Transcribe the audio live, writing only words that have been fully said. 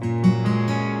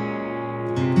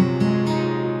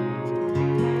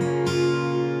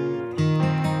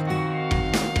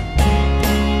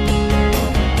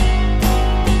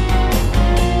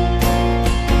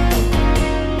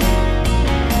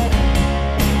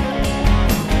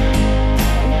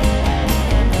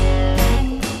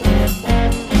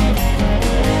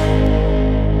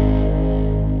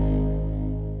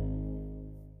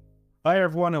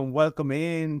everyone, and welcome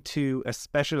in to a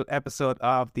special episode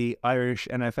of the Irish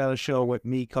NFL Show with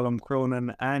me, Colm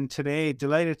Cronin. And today,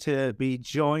 delighted to be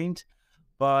joined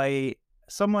by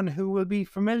someone who will be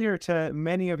familiar to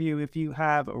many of you if you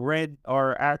have read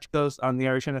our articles on the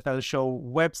Irish NFL Show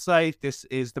website. This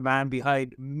is the man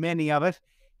behind many of it.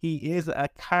 He is a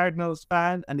Cardinals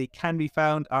fan, and he can be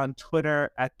found on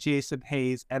Twitter at Jason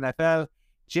Hayes NFL.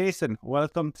 Jason,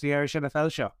 welcome to the Irish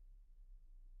NFL Show.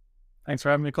 Thanks for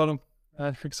having me, Colm.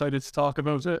 Excited to talk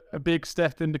about a big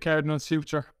step in the Cardinals'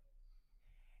 future.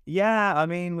 Yeah, I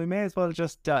mean, we may as well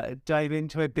just dive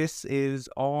into it. This is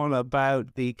all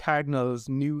about the Cardinals'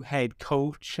 new head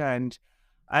coach. And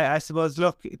I suppose,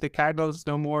 look, the Cardinals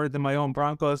no more than my own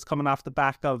Broncos, coming off the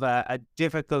back of a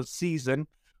difficult season.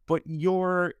 But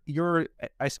your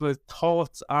I suppose,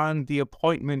 thoughts on the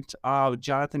appointment of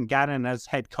Jonathan Gannon as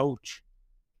head coach?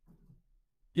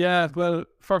 Yeah, well,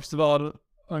 first of all,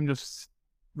 I'm just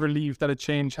relieved that a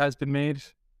change has been made.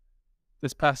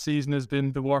 This past season has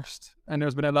been the worst, and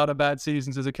there's been a lot of bad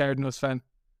seasons as a Cardinals fan.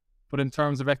 But in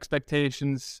terms of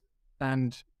expectations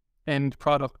and end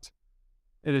product,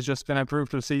 it has just been a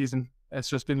brutal season. It's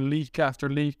just been leak after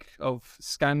leak of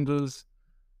scandals,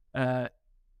 bad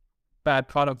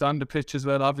product on the pitch as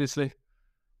well, obviously.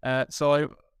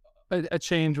 So a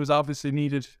change was obviously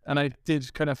needed, and I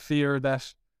did kind of fear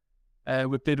that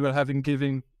with Bidwell having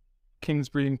given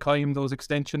Kingsbury and Keim those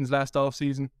extensions last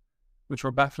off-season, which were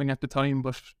baffling at the time,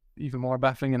 but even more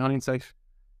baffling in hindsight.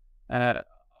 I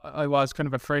was kind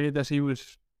of afraid that he would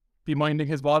be minding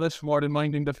his wallet more than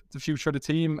minding the future of the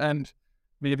team, and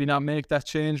maybe not make that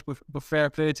change, but fair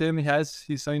play to him.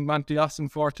 He signed Monty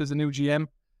Ossenfort as a new GM,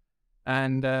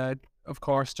 and of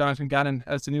course Jonathan Gannon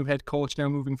as the new head coach now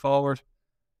moving forward.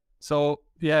 So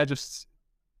yeah, just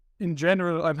in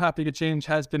general, I'm happy the change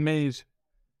has been made.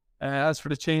 As for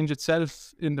the change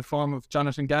itself in the form of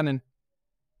Jonathan Gannon,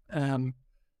 I'm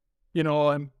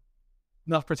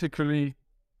not particularly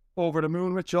over the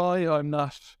moon with joy. I'm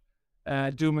not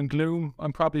doom and gloom.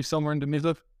 I'm probably somewhere in the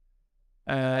middle.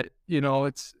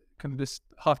 It's kind of this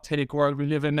hot take world we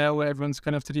live in now, where everyone's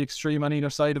kind of to the extreme on either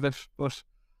side of it. But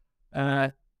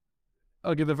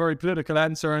I'll give a very political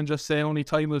answer and just say only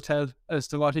time will tell as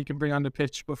to what he can bring on the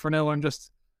pitch. But for now,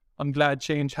 I'm glad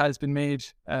change has been made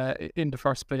in the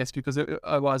first place, because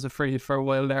I was afraid for a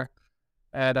while there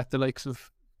that the likes of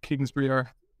Kingsbury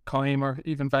or Keim or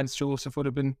even Vance Joseph would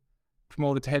have been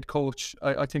promoted to head coach.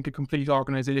 I think a complete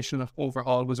organisational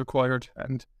overhaul was required,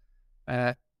 and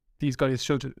these guys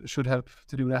should help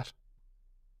to do that.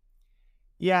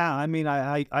 Yeah, I mean,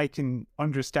 I can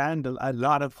understand a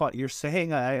lot of what you're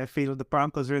saying. I feel the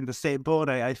Broncos are in the same boat.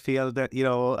 I feel that,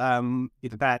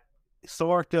 that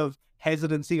sort of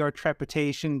hesitancy or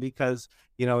trepidation, because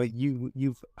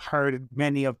you've heard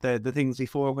many of the things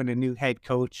before when a new head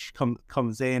coach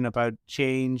comes in about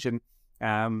change, and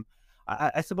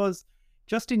I suppose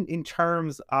just in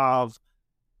terms of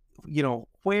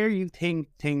where you think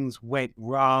things went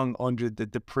wrong under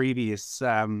the previous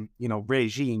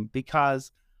regime,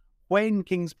 because when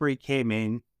Kingsbury came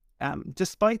in,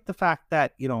 despite the fact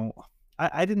that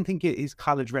I didn't think his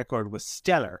college record was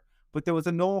stellar, but there was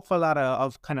an awful lot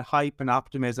of kind of hype and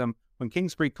optimism when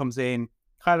Kingsbury comes in.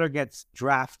 Kyler gets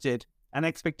drafted, and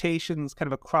expectations kind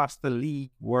of across the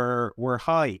league were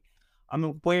high. I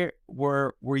mean, where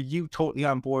were you totally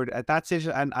on board at that stage?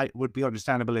 And I would be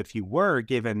understandable if you were,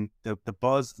 given the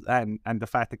buzz and the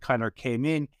fact that Kyler came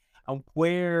in. And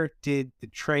where did the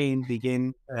train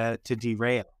begin to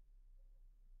derail?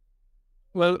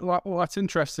 Well, what's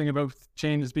interesting about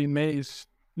changes being made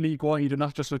league-wide and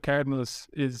not just with Cardinals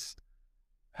is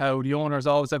how the owners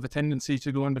always have a tendency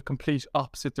to go in the complete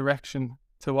opposite direction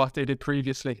to what they did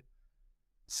previously.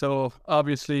 So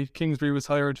obviously Kingsbury was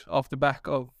hired off the back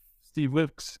of Steve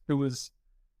Wilkes, who was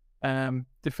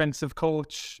defensive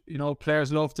coach.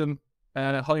 Players loved him,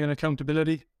 high on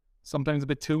accountability, sometimes a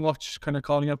bit too much, kind of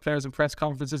calling out players in press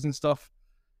conferences and stuff.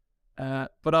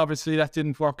 But obviously that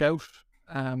didn't work out.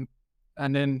 And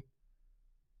then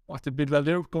what did Bidwell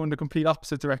do? Go in the complete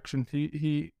opposite direction.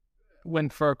 He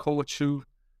went for a coach who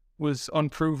was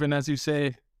unproven, as you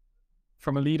say,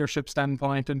 from a leadership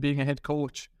standpoint and being a head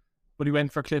coach. But he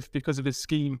went for Cliff because of his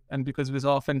scheme and because of his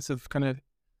offensive kind of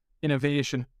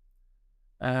innovation.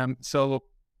 And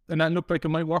that looked like it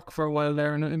might work for a while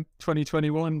there in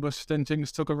 2021, but then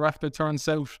things took a rapid turn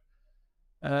south.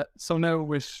 So now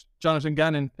with Jonathan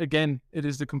Gannon, again, it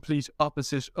is the complete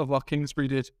opposite of what Kingsbury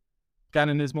did.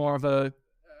 Gannon is more of a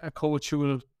coach who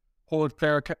will hold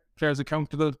players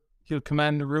accountable. He'll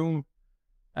command the room.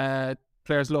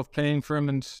 Players love playing for him,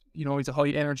 and he's a high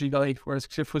energy guy, whereas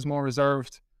Cliff was more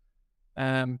reserved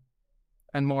and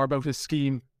more about his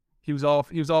scheme. He was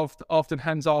often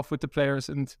hands off with the players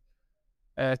and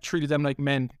treated them like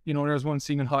men. You know, there's one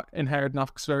scene in Hard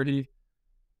Knocks where he,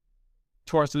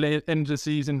 towards the late end of the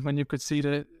season, when you could see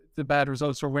the bad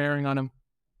results were wearing on him,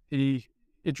 he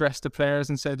addressed the players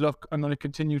and said, "Look, I'm going to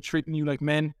continue treating you like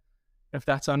men. If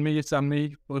that's on me, it's on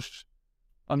me. But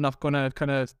I'm not going to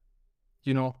kind of,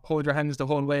 you know, hold your hands the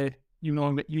whole way. You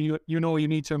know you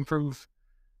need to improve,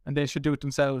 and they should do it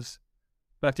themselves."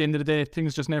 But at the end of the day,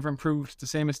 things just never improved. The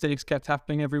same mistakes kept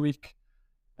happening every week.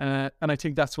 And I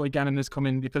think that's why Gannon has come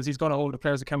in, because he's going to hold the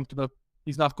players accountable.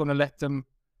 He's not going to let them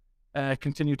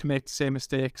continue to make the same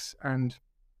mistakes. And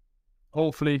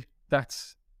hopefully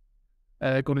that's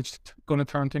going to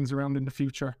turn things around in the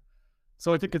future.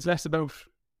 So I think it's less about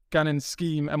Gannon's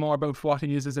scheme and more about what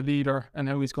he is as a leader and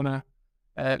how he's going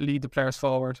to lead the players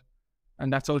forward.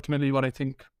 And that's ultimately what I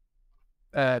think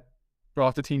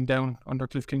brought the team down under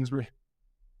Cliff Kingsbury.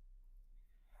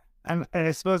 And I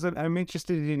suppose I'm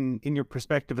interested in your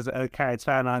perspective as a Cards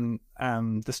fan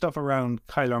on the stuff around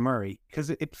Kyler Murray, because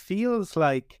it feels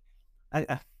like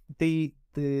the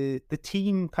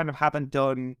team kind of haven't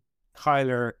done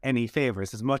Kyler any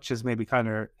favors, as much as maybe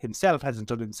Kyler himself hasn't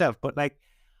done himself. But like,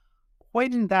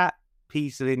 when that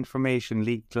piece of information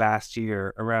leaked last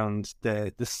year around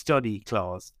the study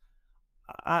clause,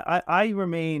 I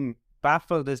remain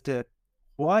baffled as to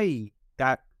why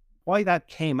that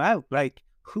came out. Like,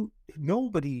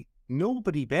 nobody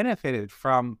benefited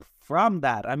from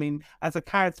that. I mean, as a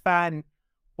Cards fan,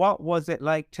 what was it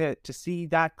like to see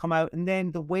that come out, and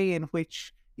then the way in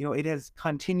which, you know, it has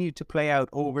continued to play out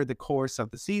over the course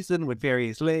of the season with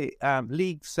various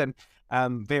leagues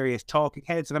and various talking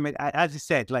heads. And I mean, as you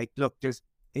said, like, look,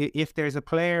 if there's a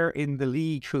player in the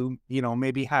league who, you know,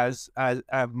 maybe has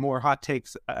more hot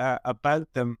takes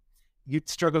about them, you'd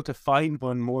struggle to find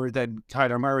one more than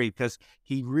Kyler Murray, because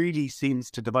he really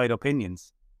seems to divide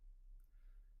opinions.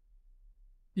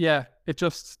 Yeah, it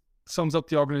just sums up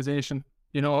the organization.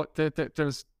 You know,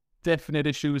 there's definite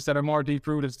issues that are more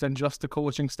deep-rooted than just the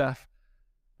coaching staff.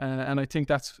 And I think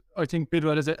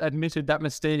Bidwell has admitted that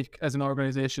mistake as an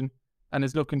organization and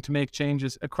is looking to make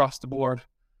changes across the board.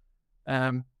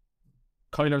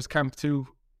 Kyler's camp too,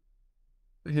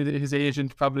 his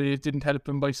agent probably didn't help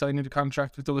him by signing the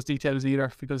contract with those details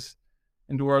either, because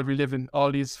in the world we live in,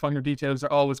 all these finer details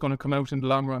are always going to come out in the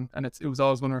long run, and it was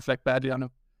always going to reflect badly on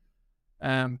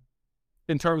him.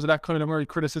 In terms of that Kyler Murray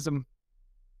criticism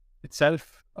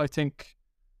itself, I think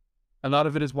a lot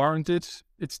of it is warranted.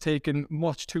 It's taken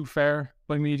much too far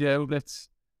by media outlets.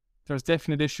 There's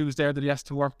definite issues there that he has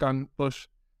to work on, but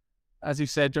as you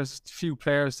said, there's few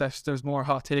players that there's more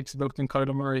hot takes about than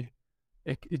Kyler Murray.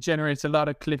 It generates a lot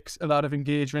of clicks, a lot of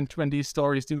engagement when these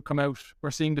stories do come out. We're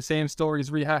seeing the same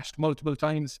stories rehashed multiple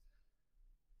times.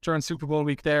 During Super Bowl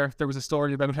week there was a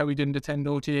story about how he didn't attend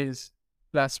OTAs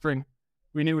last spring.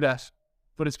 We knew that,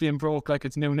 but it's being broke like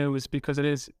it's new news because it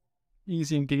is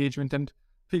easy engagement and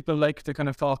people like to kind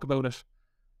of talk about it.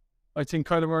 I think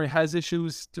Kyler Murray has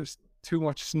issues. There's too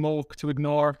much smoke to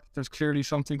ignore. There's clearly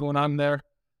something going on there.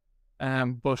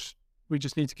 But we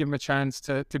just need to give him a chance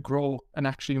to grow and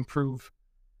actually improve,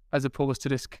 as opposed to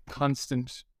this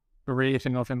constant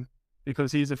berating of him,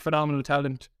 because he's a phenomenal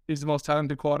talent. He's the most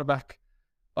talented quarterback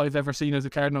I've ever seen as a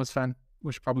Cardinals fan,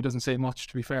 which probably doesn't say much,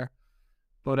 to be fair.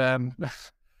 But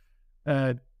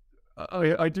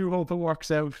I do hope it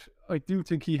works out. I do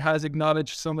think he has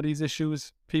acknowledged some of these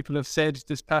issues. People have said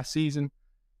this past season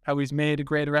how he's made a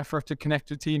greater effort to connect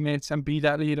with teammates and be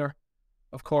that leader.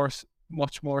 Of course,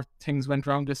 much more things went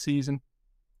wrong this season,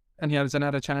 and he has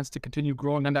another chance to continue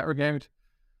growing in that regard.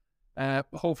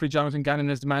 Hopefully Jonathan Gannon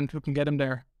is the man who can get him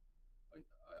there.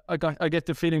 I get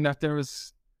the feeling that there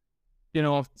was, you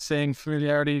know, saying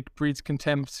familiarity breeds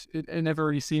contempt. It never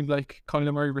really seemed like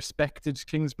Kyler Murray respected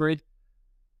Kingsbury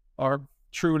or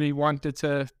truly wanted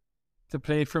to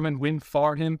play for him and win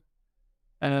for him.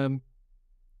 And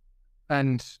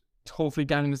hopefully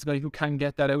Gannon is the guy who can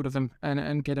get that out of him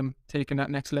and get him taking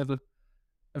that next level.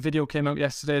 A video came out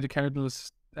yesterday, the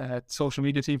Cardinals social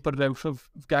media team put it out, of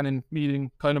Gannon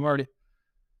meeting Kyler Murray.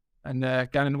 And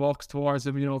Gannon walks towards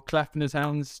him, you know, clapping his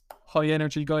hands, high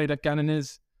energy guy that Gannon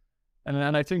is.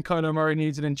 And I think Kyler Murray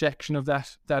needs an injection of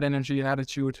that energy and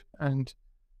attitude. And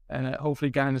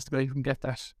hopefully Gannon is the guy who can get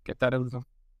that out of him.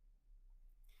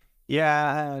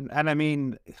 Yeah, and I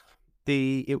mean,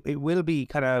 it will be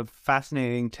kind of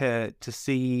fascinating to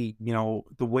see, you know,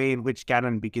 the way in which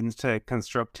Gannon begins to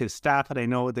construct his staff. And I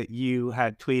know that you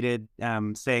had tweeted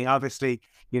saying, obviously,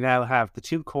 you now have the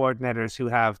two coordinators who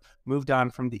have moved on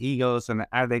from the Eagles, and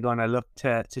are they going to look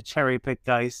to cherry pick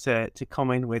guys to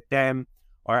come in with them,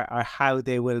 or how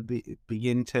they will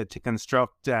begin to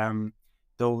construct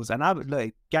the those. And I would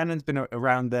like Gannon's been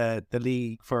around the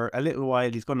league for a little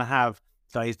while. He's going to have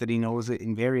guys that he knows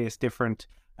in various different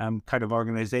kind of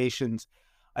organizations.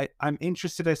 I'm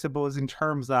interested, I suppose, in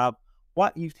terms of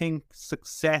what you think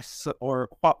success, or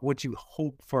what would you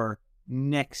hope for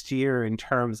next year in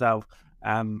terms of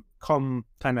come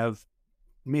kind of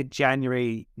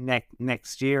mid-January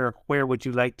next year, where would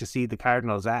you like to see the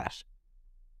Cardinals at?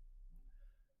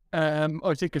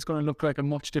 I think it's going to look like a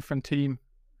much different team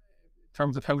in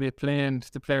terms of how they play and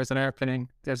the players that are playing.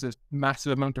 There's a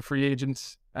massive amount of free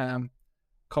agents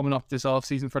coming up this off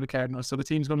season for the Cardinals, so the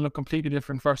team's going to look completely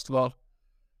different. First of all,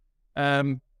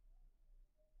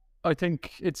 I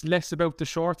think it's less about the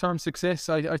short-term success.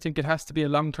 I think it has to be a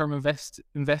long-term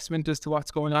investment as to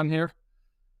what's going on here.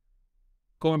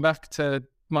 Going back to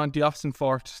Monty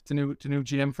Ossenfort, the new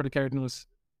GM for the Cardinals,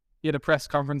 he had a press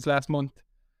conference last month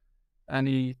and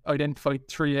he identified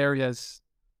 3 areas,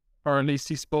 or at least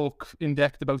he spoke in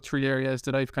depth about 3 areas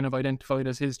that I've kind of identified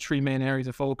as his 3 main areas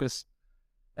of focus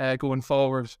going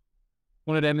forward.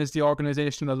 One of them is the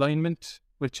organizational alignment,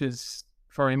 which is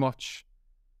very much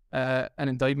an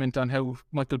indictment on how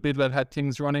Michael Bidwell had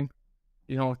things running.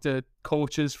 You know, the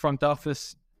coaches, front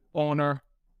office, owner,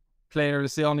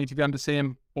 players, they all need to be on the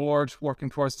same board, working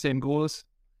towards the same goals.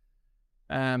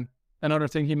 Another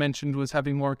thing he mentioned was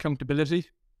having more accountability,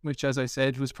 which, as I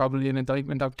said, was probably an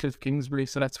indictment of Cliff Kingsbury,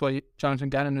 so that's why Jonathan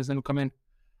Gannon has now come in.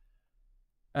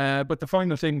 But the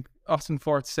final thing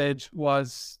Ossenfort said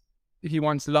was he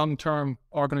wants long-term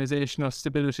organisational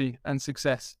stability and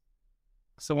success.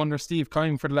 So under Steve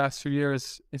Keim for the last few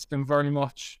years, it's been very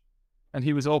much, and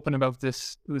he was open about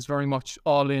this, it was very much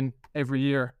all in every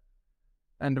year.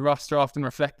 And the roster often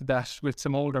reflected that, with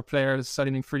some older players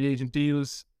signing free agent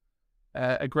deals,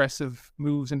 aggressive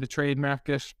moves in the trade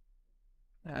market,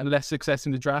 less success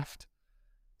in the draft.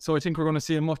 So I think we're going to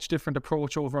see a much different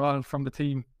approach overall from the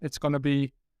team. It's going to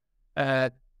be,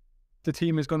 the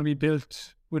team is going to be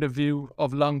built with a view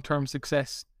of long-term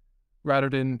success rather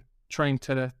than trying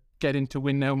to get into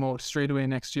win now mode straight away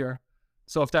next year.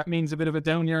 So if that means a bit of a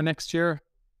down year next year,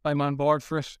 I'm on board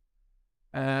for it.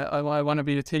 I want to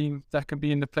be a team that can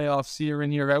be in the playoffs year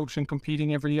in, year out and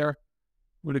competing every year.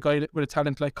 With a guy with a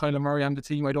talent like Kyler Murray on the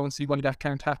team, I don't see why that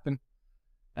can't happen.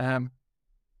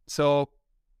 So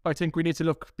I think we need to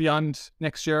look beyond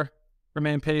next year,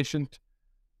 remain patient.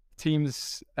 The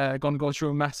team's going to go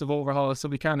through a massive overhaul, so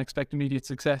we can't expect immediate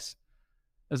success.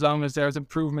 As long as there's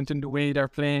improvement in the way they're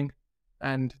playing,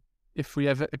 and if we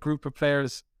have a group of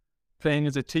players playing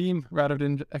as a team rather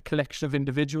than a collection of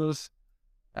individuals.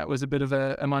 That was a bit of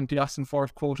a Monty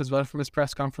Ossenfort quote as well from his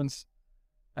press conference.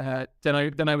 Then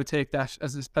I would take that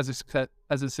as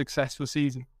a successful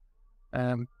season,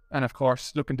 and of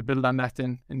course looking to build on that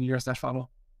in the years that follow.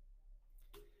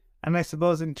 And I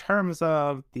suppose in terms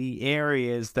of the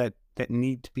areas that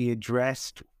need to be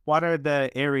addressed, what are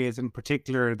the areas in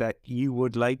particular that you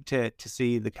would like to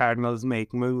see the Cardinals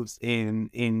make moves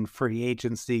in free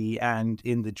agency and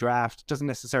in the draft? It doesn't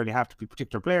necessarily have to be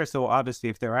particular players. So obviously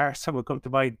if there are some will come to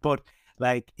mind, but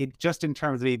like it just in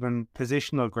terms of even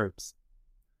positional groups.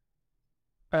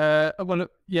 Well,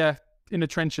 yeah, in the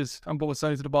trenches on both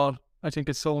sides of the ball, I think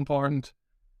it's so important.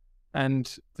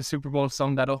 And the Super Bowl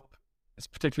summed that up. It's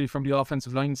particularly from the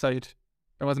offensive line side.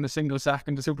 There wasn't a single sack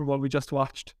in the Super Bowl we just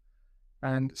watched.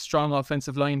 And strong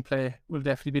offensive line play will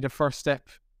definitely be the first step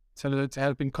to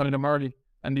helping Kyler Murray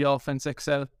and the offense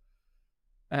excel.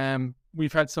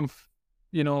 We've had some,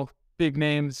 big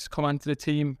names come onto the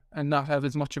team and not have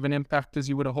as much of an impact as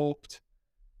you would have hoped.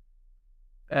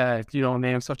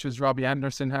 Names such as Robbie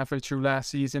Anderson halfway through last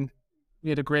season.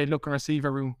 We had a great looking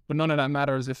receiver room, but none of that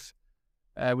matters if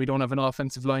we don't have an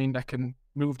offensive line that can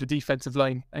move the defensive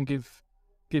line and give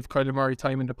Kyler Murray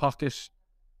time in the pocket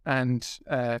and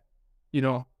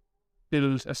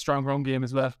build a strong run game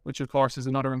as well, which of course is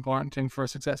another important thing for a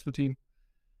successful team.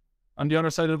 On the other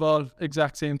side of the ball,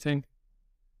 exact same thing.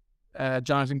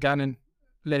 Jonathan Gannon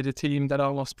led a team that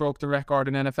almost broke the record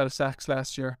in NFL sacks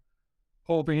last year,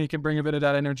 hoping he can bring a bit of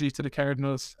that energy to the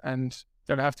Cardinals, and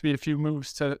there'll have to be a few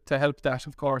moves to help that,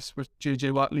 of course, with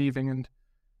JJ Watt leaving, and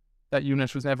that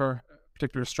unit was never a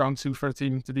particular strong suit for the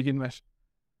team to begin with.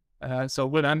 So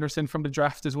Will Anderson from the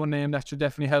draft is one name that should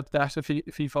definitely help that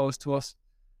if he falls to us.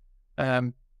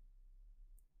 But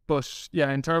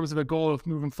yeah, in terms of a goal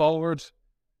moving forward,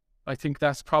 I think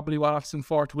that's probably what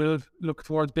Ossenfort will look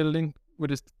towards building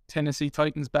with his Tennessee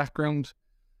Titans background.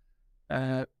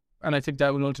 And I think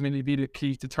that will ultimately be the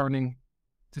key to turning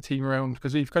the team around,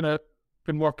 because we've kind of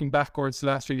been working backwards the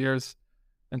last few years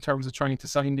in terms of trying to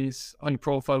sign these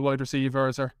high-profile wide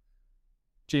receivers or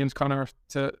James Conner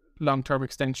to long-term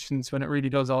extensions when it really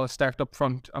does all start up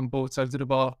front on both sides of the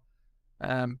ball.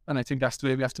 And I think that's the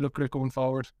way we have to look at it going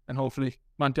forward. And hopefully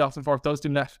Monty Austin does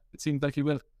do that. It seems like he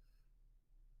will.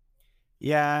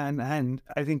 Yeah, and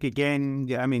I think again,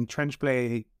 yeah, I mean, trench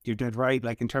play, you did right.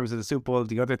 Like in terms of the Super Bowl,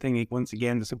 the other thing, once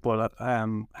again, the Super Bowl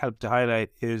helped to highlight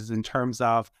is in terms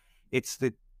of it's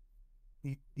the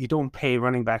you don't pay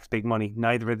running backs big money.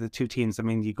 Neither of the two teams. I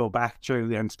mean, you go back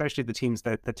through, and especially the teams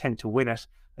that tend to win it.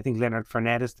 I think Leonard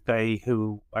Fournette is the guy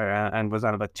who and was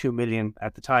on about 2 million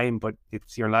at the time. But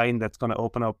it's your line that's going to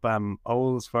open up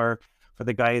holes for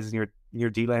the guys in your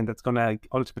D line that's going to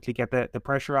ultimately get the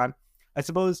pressure on. I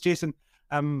suppose, Jason.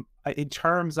 In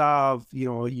terms of,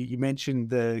 you mentioned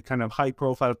the kind of high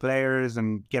profile players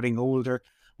and getting older,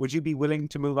 would you be willing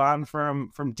to move on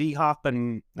from D-Hop?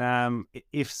 And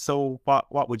if so,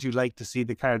 what would you like to see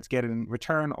the Cards get in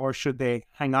return, or should they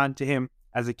hang on to him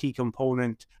as a key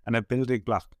component and a building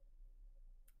block?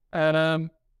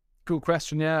 Good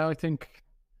question. Yeah,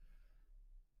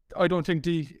 I don't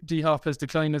think D-Hop has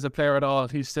declined as a player at all.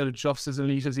 He's still just as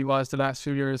elite as he was the last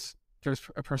few years. There's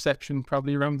a perception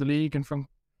probably around the league and from,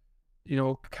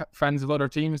 fans of other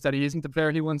teams that he isn't the player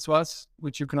he once was,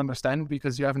 which you can understand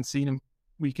because you haven't seen him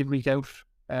week in, week out.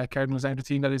 Cardinals aren't a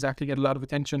team that exactly get a lot of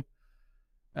attention.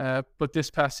 But this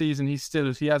past season,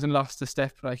 he hasn't lost a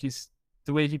step. Like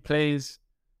the way he plays,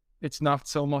 it's not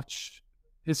so much,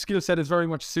 his skill set is very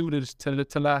much suited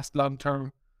to last long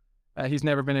term. He's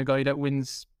never been a guy that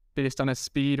wins based on his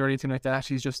speed or anything like that.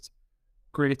 He's just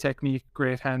great technique,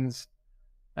 great hands.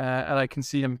 And I can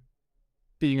see him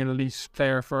being an elite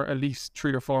player for at least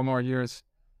 3 or 4 more years.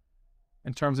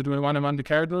 In terms of do I want him on the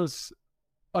Cardinals,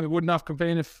 I would not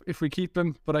complain if we keep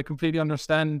him, but I completely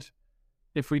understand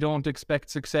if we don't expect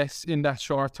success in that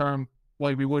short term,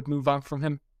 why we would move on from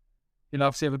him. He'll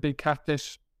obviously have a big cap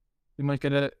hit. We might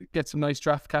get some nice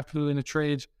draft capital in a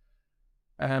trade.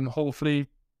 Hopefully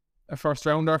a first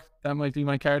rounder. That might be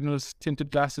my Cardinals tinted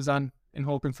glasses on in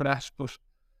hoping for that. But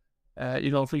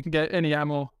if we can get any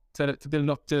ammo to build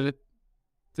up the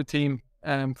team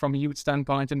from a youth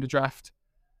standpoint in the draft,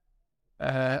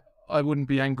 I wouldn't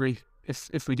be angry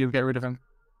if we do get rid of him.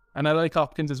 And I like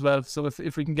Hopkins as well. So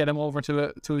if we can get him over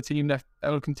to a team that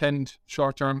will contend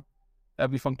short term,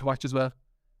 that'd be fun to watch as well.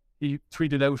 He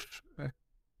tweeted out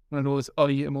one of those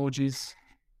eye emojis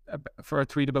for a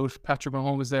tweet about Patrick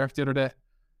Mahomes there the other day.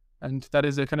 And that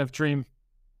is a kind of dream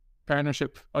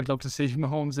partnership. I'd love to see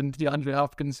Mahomes and DeAndre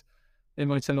Hopkins. It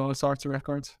might sell all sorts of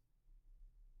records.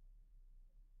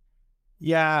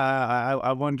 Yeah,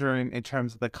 I wonder in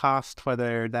terms of the cost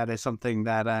whether that is something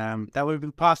that that would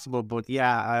be possible. But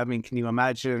yeah, I mean, can you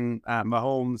imagine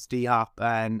Mahomes, D-Hop,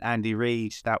 and Andy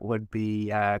Reid? That would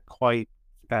be quite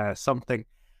something.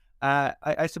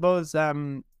 I suppose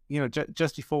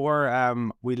just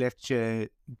before we let you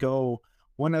go,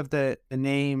 one of the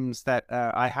names that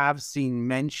I have seen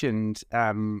mentioned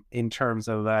in terms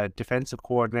of defensive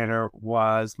coordinator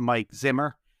was Mike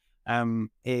Zimmer.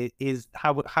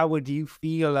 How would you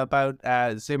feel about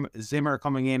Zimmer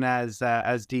coming in as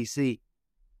DC?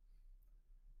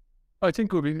 I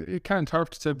think it can't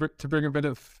hurt to bring a bit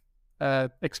of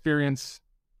experience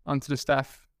onto the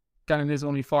staff. Gannon is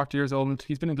only 40 years old.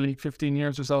 He's been in the league 15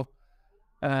 years or so.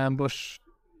 But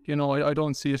I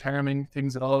don't see it harming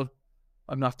things at all.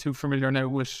 I'm not too familiar now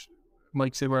with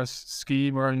Mike Zimmer's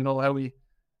scheme or how he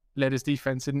led his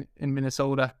defense in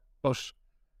Minnesota. But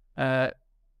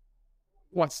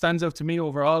what stands out to me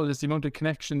overall is the amount of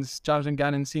connections Jonathan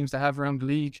Gannon seems to have around the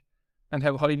league and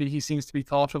how highly he seems to be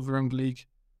thought of around the league.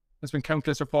 There's been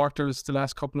countless reporters the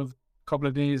last couple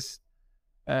of days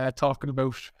talking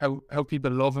about how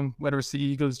people love him, whether it's the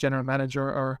Eagles general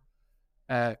manager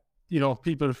or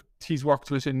people he's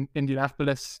worked with in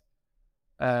Indianapolis.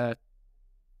 I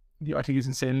think he's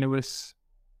in St. Louis,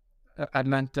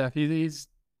 Atlanta. He's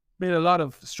made a lot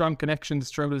of strong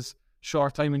connections throughout his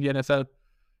short time in the NFL.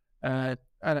 And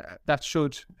that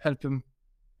should help him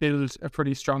build a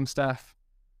pretty strong staff.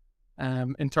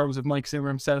 In terms of Mike Zimmer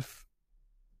himself,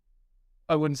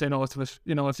 I wouldn't say no to it.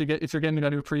 If you're getting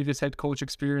a previous head coach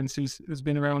experience who's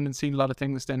been around and seen a lot of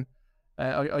things, then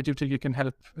I do think it can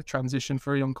help a transition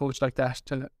for a young coach like that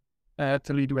to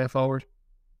lead the way forward.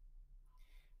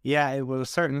 Yeah, it will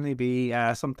certainly be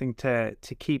something to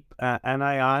keep an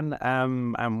eye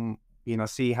on.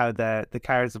 See how the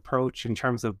Cards approach in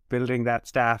terms of building that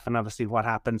staff, and obviously what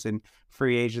happens in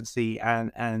free agency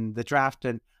and the draft.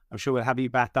 And I'm sure we'll have you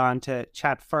back on to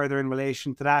chat further in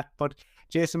relation to that. But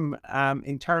Jason,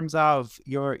 in terms of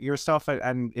your stuff,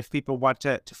 and if people want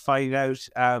to find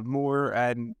out more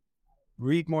and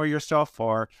read more of your stuff,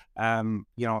 or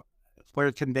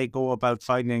where can they go about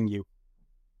finding you?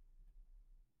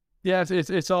 Yeah,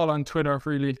 it's all on Twitter,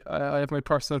 really. I have my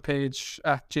personal page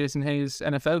at Jason Hayes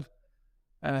NFL.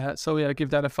 So yeah, give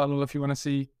that a follow if you want to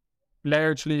see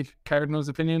largely Cardinals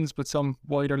opinions, but some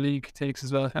wider league takes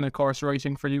as well. And of course,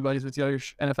 writing for you guys with the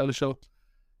Irish NFL show.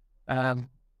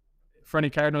 For any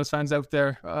Cardinals fans out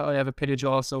there, I have a page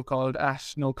also called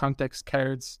at No Context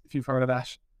Cards, if you've heard of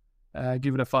that.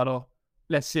 Give it a follow.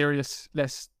 Less serious,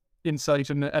 less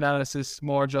insight and analysis,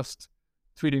 more just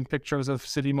tweeting pictures of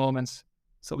silly moments.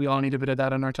 So we all need a bit of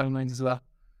that on our timelines as well.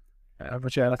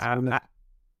 But yeah, that's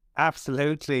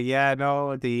Absolutely, yeah.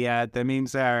 No, the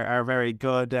memes are very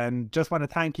good, and just want to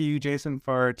thank you, Jason,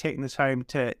 for taking the time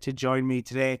to join me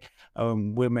today.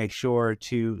 We'll make sure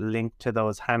to link to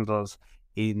those handles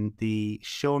in the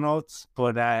show notes.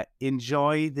 But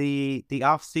enjoy the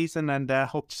off season, and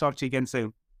hope to talk to you again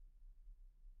soon.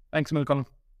 Thanks, Milcom.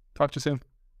 Talk to you soon.